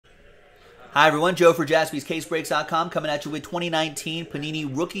Hi everyone, Joe for JaspysCaseBreaks.com coming at you with 2019 Panini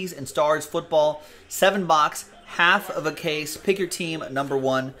Rookies and Stars Football 7-box, half of a case. Pick your team, number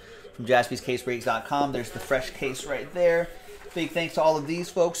 1 from JaspysCaseBreaks.com. There's the fresh case right there. Big thanks to all of these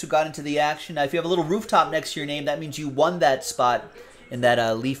folks who got into the action. Now, if you have a little rooftop next to your name, that means you won that spot in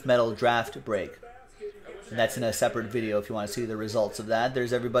that leaf metal draft break. And that's in a separate video if you want to see the results of that.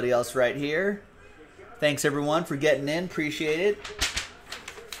 There's everybody else right here. Thanks everyone for getting in. Appreciate it.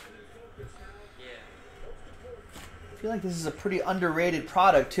 I feel like this is a pretty underrated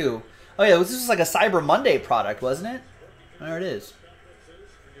product too. Oh yeah, this was like a Cyber Monday product, wasn't it? There it is.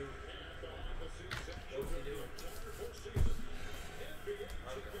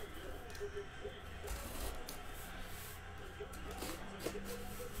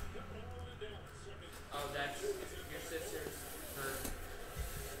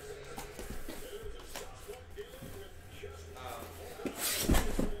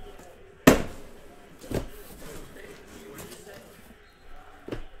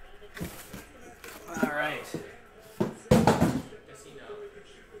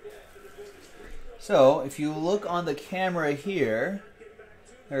 So, if you look on the camera here,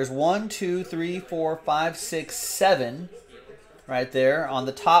 there's 1, 2, 3, 4, 5, 6, 7 right there on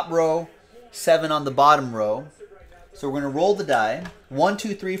the top row, 7 on the bottom row. So we're going to roll the die. 1,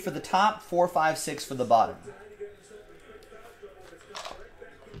 2, 3 for the top, 4, 5, 6 for the bottom.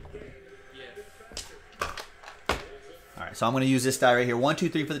 All right, so I'm going to use this die right here. 1, 2,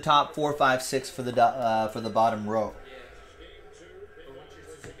 3 for the top, 4, 5, 6 for the bottom row.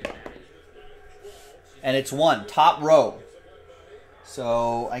 And it's 1, top row.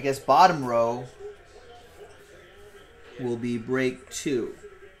 So I guess bottom row will be break 2.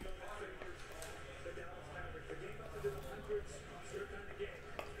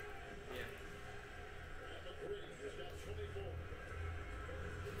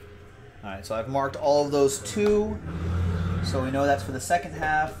 All right, so I've marked all of those 2. So we know that's for the second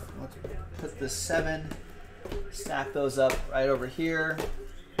half. Let's put the 7, stack those up right over here.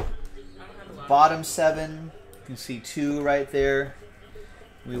 Bottom 7, you can see 2 right there.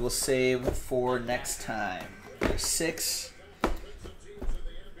 We will save for next time. 6,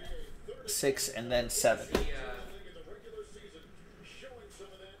 6, and then 7.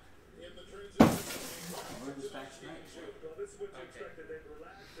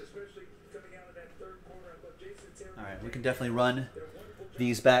 All right, we can definitely run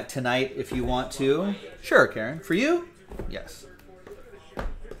these back tonight if you want to. Sure, Karen. For you? Yes.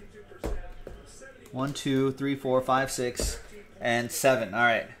 1, 2, 3, 4, 5, 6, and 7. All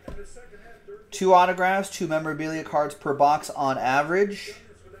right. 2 autographs, 2 memorabilia cards per box on average.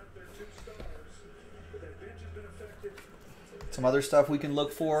 Some other stuff we can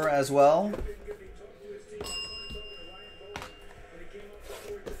look for as well.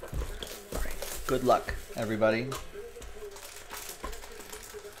 All right. Good luck, everybody.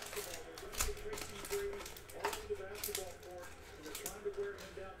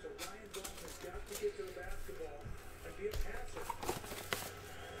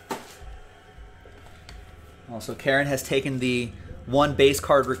 Also, Karen has taken the 1 base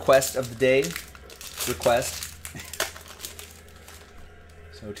card request of the day.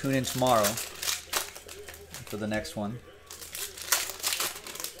 So tune in tomorrow for the next one.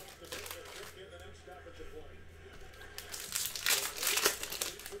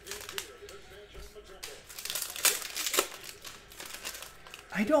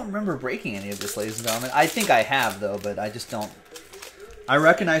 I don't remember breaking any of this, ladies and gentlemen. I think I have, though, but I just don't. I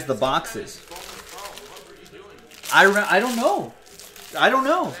recognize the boxes. I don't know. I don't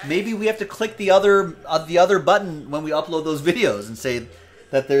know. Maybe we have to click the other button when we upload those videos and say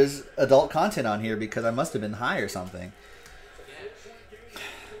that there's adult content on here because I must have been high or something.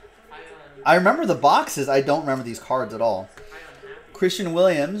 I remember the boxes. I don't remember these cards at all. Christian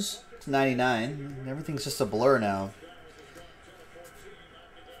Williams, 99. Everything's just a blur now.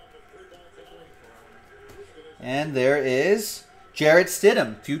 And there is Jarrett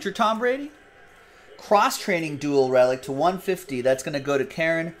Stidham, future Tom Brady. Cross-training dual relic to 150. That's going to go to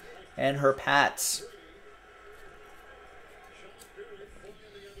Karen and her Pats.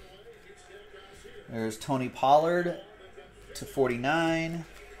 There's Tony Pollard to 49.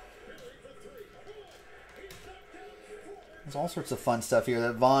 There's all sorts of fun stuff here.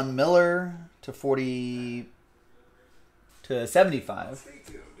 That Von Miller to 75.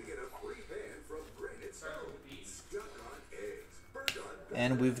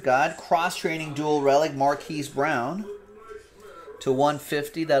 And we've got cross-training dual relic Marquise Brown to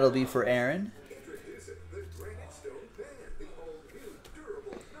 150. That'll be for Aaron.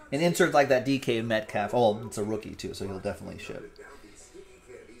 And insert like that DK Metcalf. Oh, it's a rookie too, so he'll definitely ship.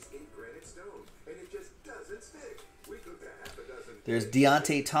 There's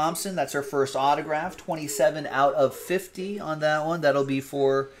Deontay Thompson. That's our first autograph. 27 out of 50 on that one. That'll be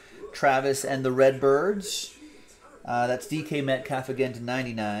for Travis and the Redbirds. That's DK Metcalf again to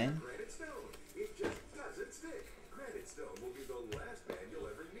 99.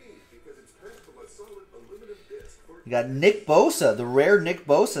 You got Nick Bosa, the rare Nick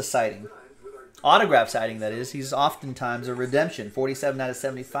Bosa sighting. Autograph sighting, that is. He's oftentimes a redemption. 47 out of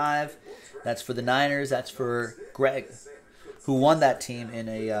 75. That's for the Niners. That's for Greg, who won that team in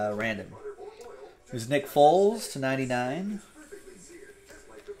a random. There's Nick Foles to 99.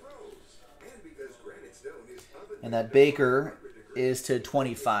 And that Baker is to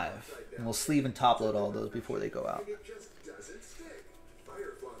 25. And we'll sleeve and top load all those before they go out.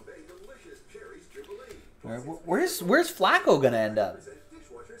 Where's Flacco gonna end up?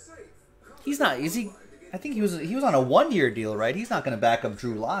 He's not. Is he? I think he was on a 1-year deal, right? He's not gonna back up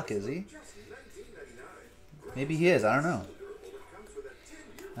Drew Lock, is he? Maybe he is. I don't know.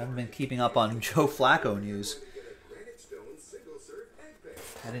 I haven't been keeping up on Joe Flacco news.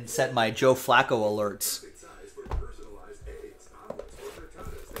 I didn't set my Joe Flacco alerts.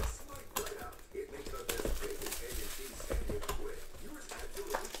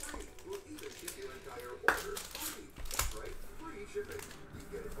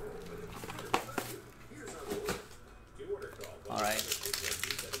 All right.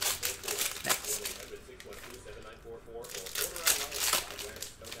 Next.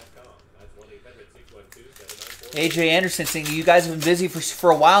 AJ Anderson saying, you guys have been busy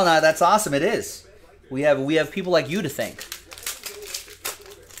for a while now. That's awesome. It is. We have people like you to thank.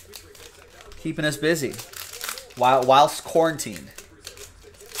 Keeping us busy whilst quarantined.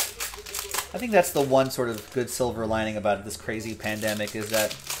 I think that's the one sort of good silver lining about this crazy pandemic is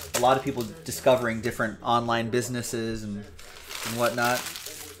that a lot of people discovering different online businesses and whatnot.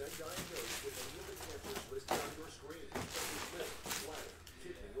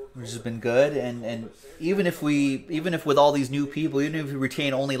 Which has been good, and even if with all these new people, even if we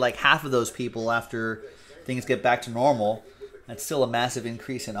retain only like half of those people after things get back to normal, that's still a massive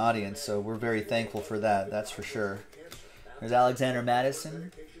increase in audience. So we're very thankful for that. That's for sure. There's Alexander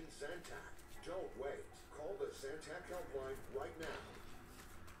Madison.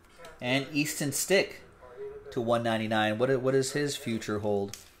 And Easton Stick to 199. What does his future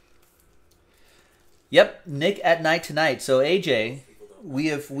hold? Yep, Nick at Night Tonight. So AJ, we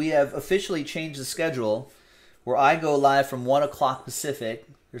have officially changed the schedule where I go live from 1 o'clock Pacific.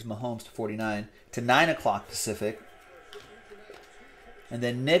 There's Mahomes to 49 to 9 o'clock Pacific. And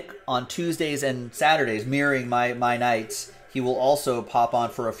then Nick on Tuesdays and Saturdays, mirroring my nights, he will also pop on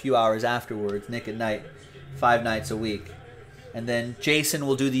for a few hours afterwards. Nick at Night, 5 nights a week. And then Jason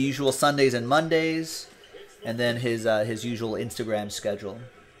will do the usual Sundays and Mondays, and then his usual Instagram schedule.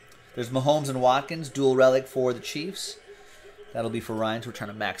 There's Mahomes and Watkins, dual relic for the Chiefs. That'll be for Ryan, so we're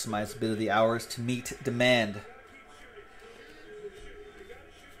trying to maximize a bit of the hours to meet demand.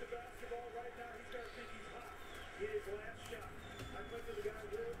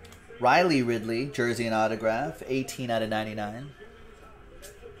 Riley Ridley, jersey and autograph, 18 out of 99.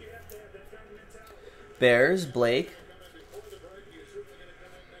 Bears, Blake.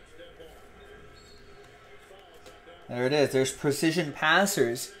 There it is. There's Precision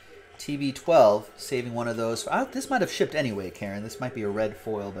Passers, TB12, saving one of those. This might have shipped anyway, Karen. This might be a red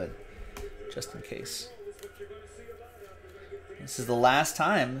foil, but just in case. This is the last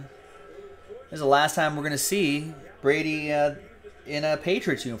time. This is the last time we're going to see Brady in a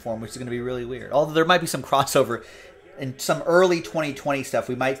Patriots uniform, which is going to be really weird. Although there might be some crossover in some early 2020 stuff.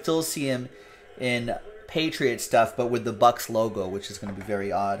 We might still see him in Patriots stuff, but with the Bucks logo, which is going to be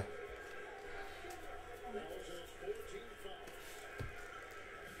very odd.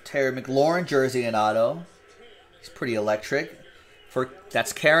 Terry McLaurin, jersey and auto. He's pretty electric.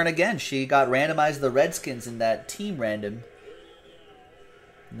 That's Karen again. She got randomized to the Redskins in that team random.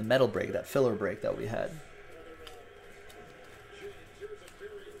 In the metal break, that filler break that we had.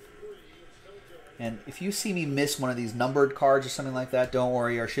 And if you see me miss one of these numbered cards or something like that, don't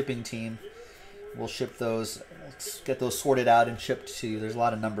worry. Our shipping team will ship those. Let's get those sorted out and shipped to you. There's a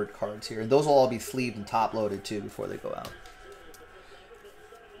lot of numbered cards here. And those will all be sleeved and top loaded too before they go out.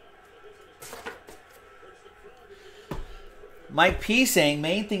 Mike P saying,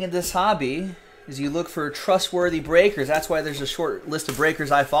 main thing in this hobby is you look for trustworthy breakers. That's why there's a short list of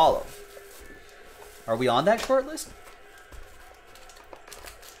breakers I follow. Are we on that short list?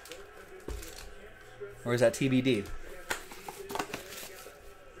 Or is that TBD?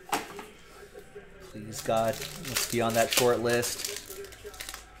 Please, God, let's be on that short list.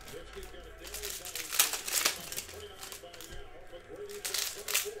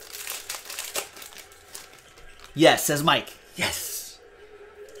 Yes, says Mike. Yes.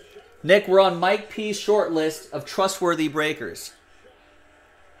 Nick, we're on Mike P's short list of trustworthy breakers.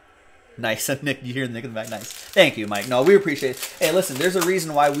 Nice. Nick, you hear Nick in the back? Nice. Thank you, Mike. No, we appreciate it. Hey, listen, there's a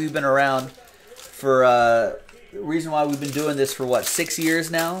reason why we've been around for, reason why we've been doing this for, what, 6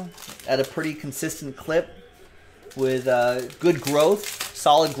 years now? At a pretty consistent clip with good growth,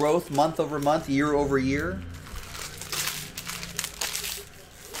 solid growth, month over month, year over year.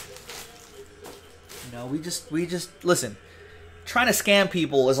 You know, we just, listen, trying to scam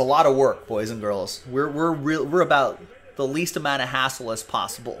people is a lot of work, boys and girls. We're about the least amount of hassle as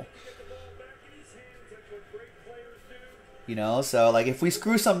possible. You know, so like if we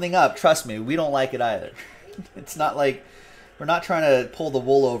screw something up, trust me, we don't like it either. It's not like we're not trying to pull the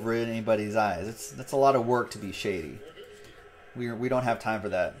wool over anybody's eyes. That's a lot of work to be shady. We don't have time for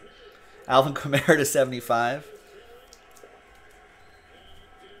that. Alvin Kamara to 75.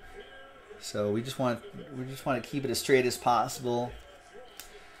 So we just want to keep it as straight as possible.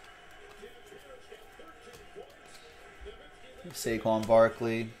 Saquon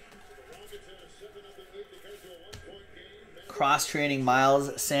Barkley. Cross-training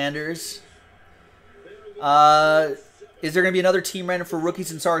Miles Sanders. Is there going to be another team random for Rookies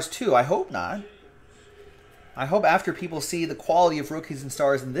and Stars too? I hope not. I hope after people see the quality of Rookies and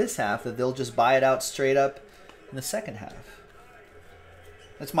Stars in this half that they'll just buy it out straight up in the second half.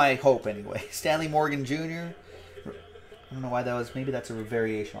 That's my hope anyway. Stanley Morgan Jr. I don't know why that was. Maybe that's a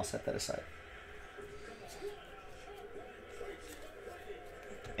variation. I'll set that aside.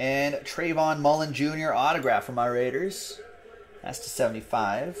 And Trayvon Mullen Jr. autograph for my Raiders. That's to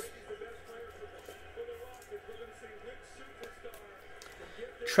 75.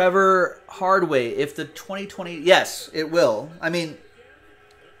 Trevor Hardway, if the 2020... Yes, it will. I mean,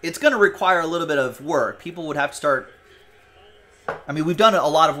 it's going to require a little bit of work. People would have to start... I mean, we've done a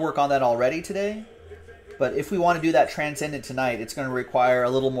lot of work on that already today. But if we want to do that transcendent tonight, it's going to require a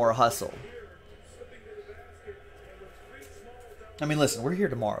little more hustle. I mean, listen, we're here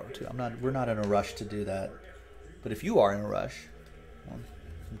tomorrow, too. We're not in a rush to do that. But if you are in a rush, well,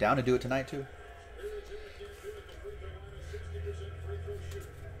 I'm down to do it tonight, too.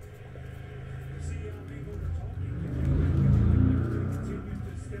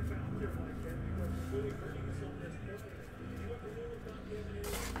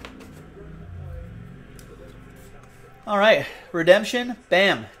 All right, redemption,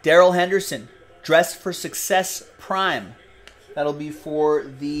 bam, Darrell Henderson, Dress for Success Prime. That'll be for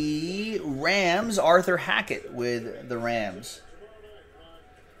the Rams, Arthur Hackett with the Rams.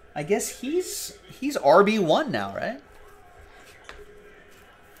 I guess he's RB1 now, right?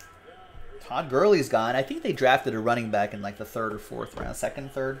 Todd Gurley's gone. I think they drafted a running back in like the third or fourth round.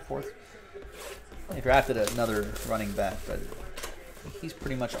 Second, third, fourth. They drafted another running back, but he's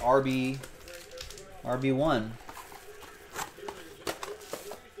pretty much RB1.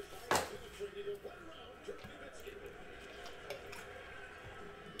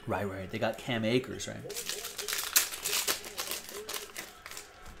 Right. They got Cam Akers, right?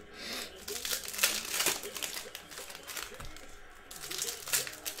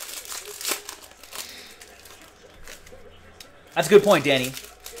 That's a good point, Danny.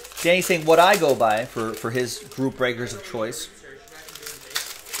 Danny's saying what I go by for his group breakers of choice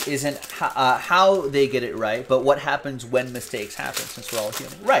isn't how they get it right, but what happens when mistakes happen, since we're all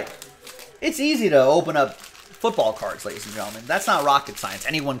human. Right. It's easy to open up football cards, ladies and gentlemen. That's not rocket science.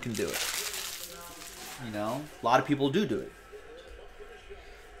 Anyone can do it. You know, a lot of people do it.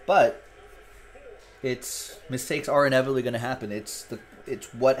 But mistakes are inevitably going to happen. It's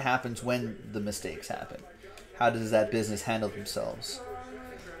what happens when the mistakes happen. How does that business handle themselves?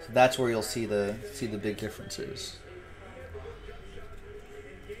 So that's where you'll see the big differences.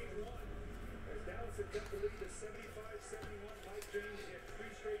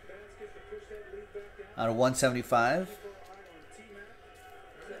 Out of 175.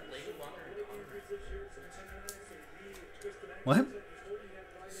 What?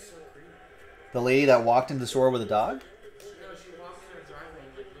 The lady that walked into the store with a dog?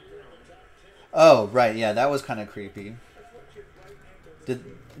 Oh, right. Yeah, that was kind of creepy. Did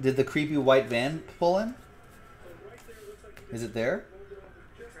the creepy white van pull in? Is it there?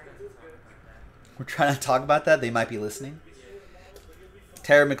 We're trying to talk about that. They might be listening.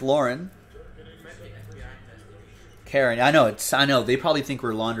 Tara McLaurin. Karen, I know. They probably think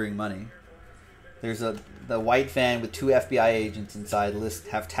we're laundering money. There's the white van with 2 FBI agents inside.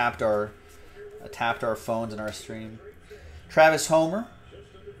 Have tapped our phones in our stream. Travis Homer,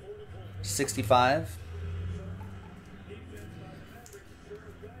 65.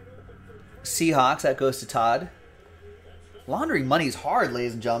 Seahawks, that goes to Todd. Laundering money is hard,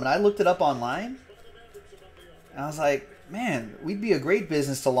 ladies and gentlemen. I looked it up online. And I was like, Man, we'd be a great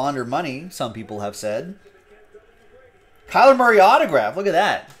business to launder money, some people have said. Kyler Murray autograph. Look at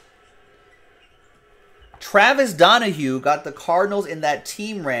that. Travis Donahue got the Cardinals in that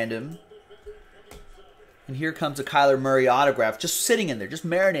team random. And here comes a Kyler Murray autograph. Just sitting in there. Just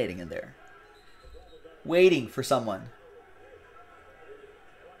marinating in there. Waiting for someone.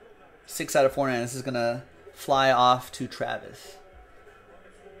 6 out of 49. This is going to fly off to Travis.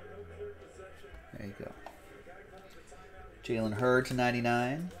 There you go. Jalen Hurd to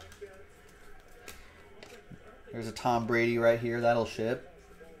 99. There's a Tom Brady right here. That'll ship.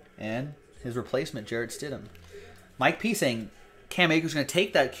 And his replacement, Jarrett Stidham. Mike P saying Cam Akers is going to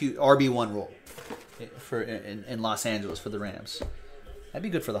take that cute RB1 role in Los Angeles for the Rams. That'd be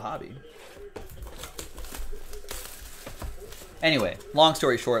good for the hobby. Anyway, long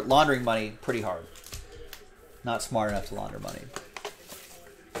story short, laundering money, pretty hard. Not smart enough to launder money.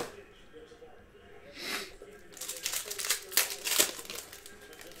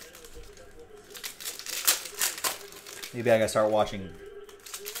 Maybe I gotta start watching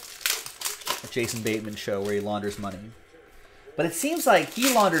a Jason Bateman show where he launders money. But it seems like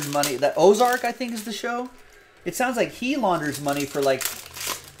he laundered money. That Ozark, I think, is the show. It sounds like he launders money for like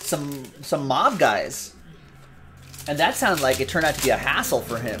some mob guys. And that sounds like it turned out to be a hassle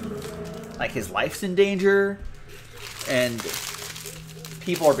for him. Like his life's in danger. And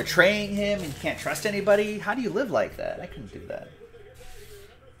people are betraying him and he can't trust anybody. How do you live like that? I couldn't do that.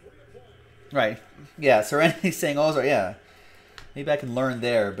 Right. Yeah, Serenity's saying Ozark. Yeah. Maybe I can learn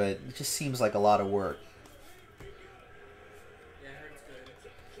there, but it just seems like a lot of work.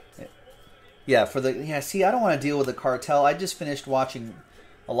 Yeah, see, I don't want to deal with the cartel. I just finished watching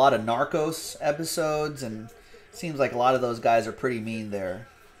a lot of Narcos episodes, and it seems like a lot of those guys are pretty mean there.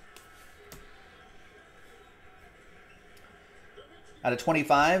 Out of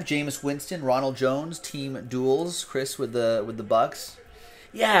 25, Jameis Winston, Ronald Jones, team duels. Chris with the Bucks.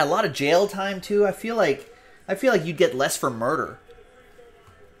 Yeah, a lot of jail time too. I feel like you'd get less for murder.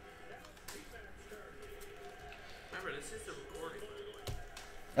 Remember, this is the recording, by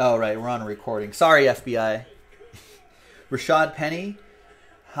the way. Oh, right, we're on a recording. Sorry, FBI. Rashad Penny,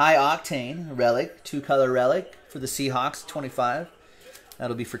 high octane relic, 2-color relic for the Seahawks, 25.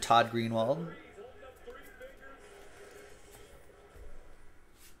 That'll be for Todd Greenwald.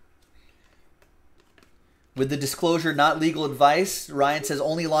 With the disclosure, not legal advice, Ryan says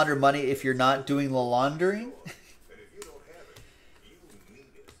only launder money if you're not doing the laundering.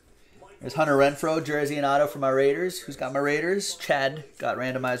 There's Hunter Renfrow, jersey and auto for my Raiders. Who's got my Raiders? Chad got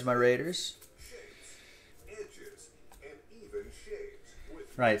randomized my Raiders.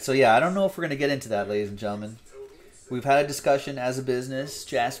 Right, so yeah, I don't know if we're going to get into that, ladies and gentlemen. We've had a discussion as a business.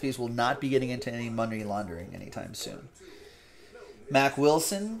 Jaspys will not be getting into any money laundering anytime soon. Mac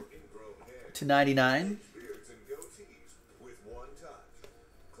Wilson to 99.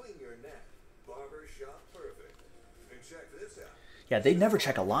 Yeah, they never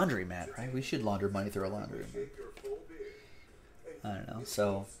check a laundromat, right? We should launder money through a laundromat. I don't know.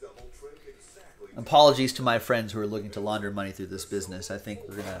 So, apologies to my friends who are looking to launder money through this business. I think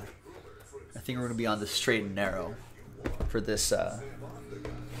we're gonna be on the straight and narrow for this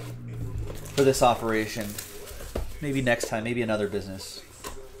operation. Maybe next time. Maybe another business.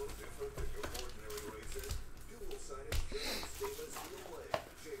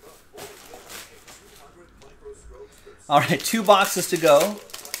 All right, 2 boxes to go.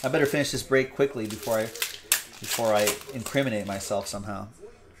 I better finish this break quickly before I incriminate myself somehow.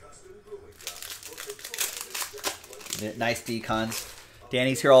 Nice decons.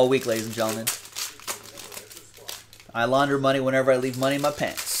 Danny's here all week, ladies and gentlemen. I launder money whenever I leave money in my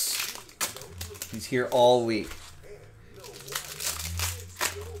pants. He's here all week.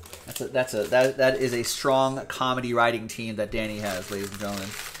 That is a strong comedy writing team that Danny has, ladies and gentlemen.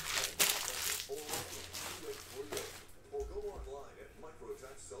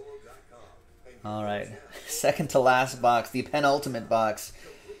 All right, second to last box, the penultimate box.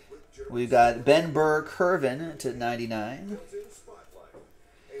 We've got Ben Burr Curvin to 99.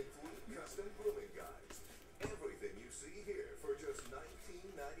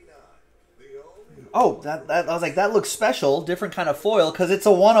 Oh, I was like, that looks special, different kind of foil, because it's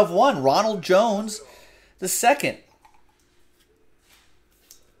a 1 of 1. Ronald Jones, the second.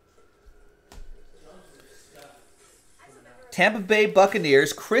 Tampa Bay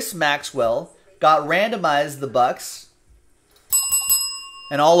Buccaneers, Chris Maxwell got randomized the Bucks.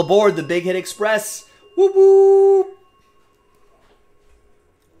 And all aboard the Big Hit Express. Whoop whoop.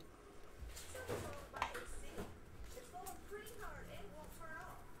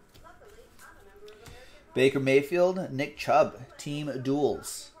 Baker Mayfield, Nick Chubb, team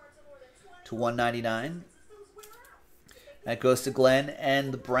duels to 199. That goes to Glenn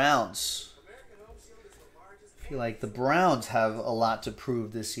and the Browns. I feel like the Browns have a lot to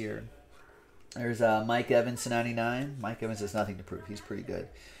prove this year. There's Mike Evans to 99. Mike Evans has nothing to prove. He's pretty good.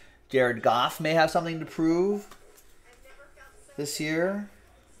 Jared Goff may have something to prove this year.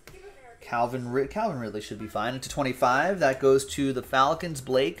 Calvin Ridley should be fine. To 25. That goes to the Falcons.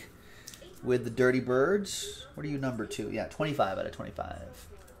 Blake with the Dirty Birds. What are you, number 2? Yeah, 25 out of 25.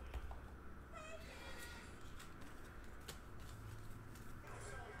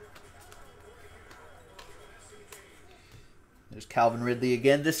 There's Calvin Ridley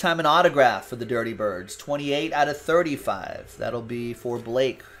again. This time an autograph for the Dirty Birds. 28 out of 35. That'll be for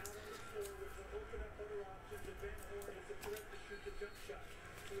Blake.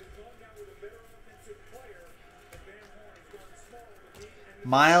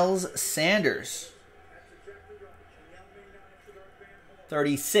 Miles Sanders.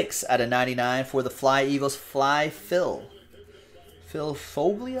 36 out of 99 for the Fly Eagles. Fly Phil. Phil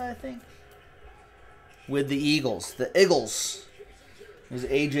Foglia, I think. With the Eagles. The Eagles. There's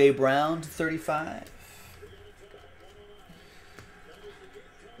A.J. Brown to 35.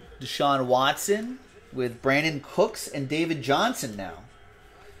 Deshaun Watson with Brandon Cooks and David Johnson now.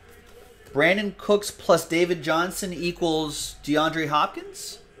 Brandon Cooks plus David Johnson equals DeAndre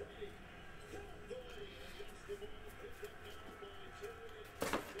Hopkins?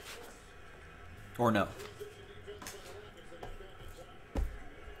 Or no?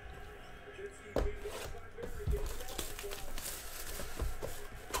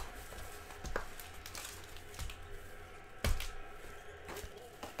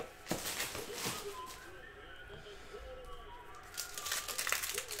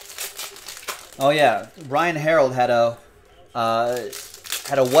 Oh yeah, Ryan Harold had a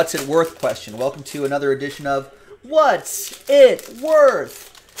what's it worth question. Welcome to another edition of What's It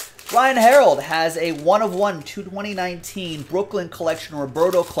Worth? Ryan Harold has a 1/1 2019 Brooklyn Collection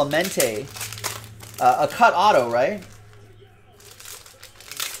Roberto Clemente, a cut auto, right?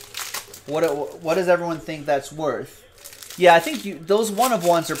 What does everyone think that's worth? Yeah, I think those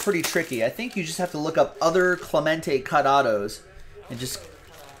 1/1s are pretty tricky. I think you just have to look up other Clemente cut autos and just.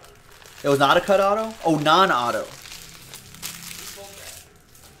 It was not a cut auto? Oh, non-auto.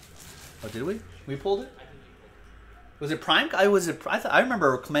 Oh, did we? We pulled it? Was it Prime? I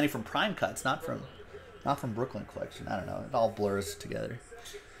remember Clemente from Prime Cuts, not from Brooklyn Collection. I don't know. It all blurs together.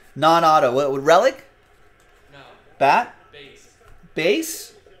 Non-auto. What? Relic? No. Bat? Base.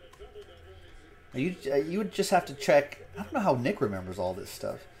 Base? You would just have to check. I don't know how Nick remembers all this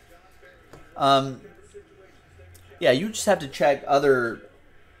stuff. Yeah, you just have to check other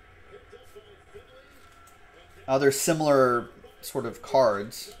similar sort of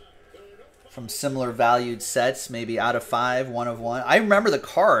cards from similar valued sets, maybe out of 5, 1/1. I remember the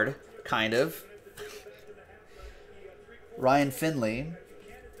card, kind of. Ryan Finley.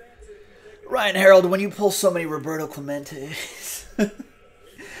 Ryan Harold, when you pull so many Roberto Clementes,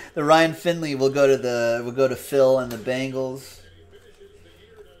 the Ryan Finley will go to Phil and the Bengals.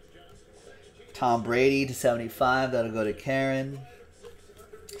 Tom Brady to 75, that'll go to Karen.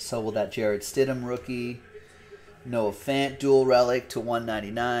 So will that Jarrett Stidham rookie. Noah Fant dual relic to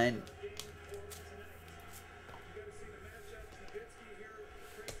 199.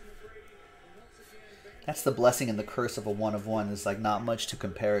 That's the blessing and the curse of a 1/1. There's like not much to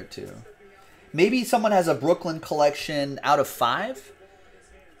compare it to. Maybe someone has a Brooklyn Collection out of 5.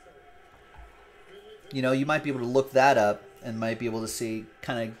 You know, you might be able to look that up and might be able to see,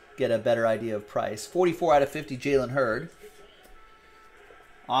 kind of get a better idea of price. 44 out of 50, Jalen Hurd.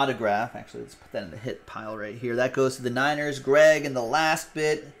 Autograph. Actually, let's put that in the hit pile right here. That goes to the Niners. Greg in the last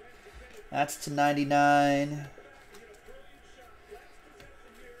bit. That's to 99.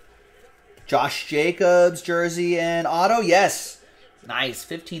 Josh Jacobs, jersey and auto. Yes. Nice.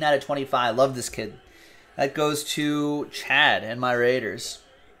 15 out of 25. Love this kid. That goes to Chad and my Raiders.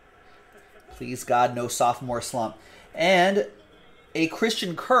 Please, God, no sophomore slump. And a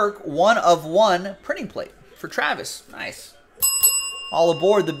Christian Kirk 1/1 printing plate for Travis. Nice. All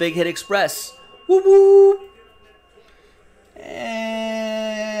aboard the Big Hit Express. Woo woo. And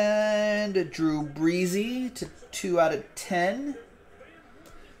Drew Breezy to 2 out of 10.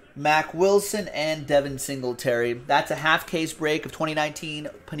 Mac Wilson and Devin Singletary. That's a half case break of 2019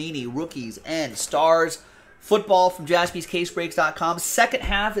 Panini Rookies and Stars football from jaspyscasebreaks.com. Second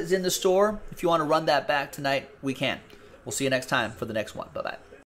half is in the store. If you want to run that back tonight, we can. We'll see you next time for the next one. Bye-bye.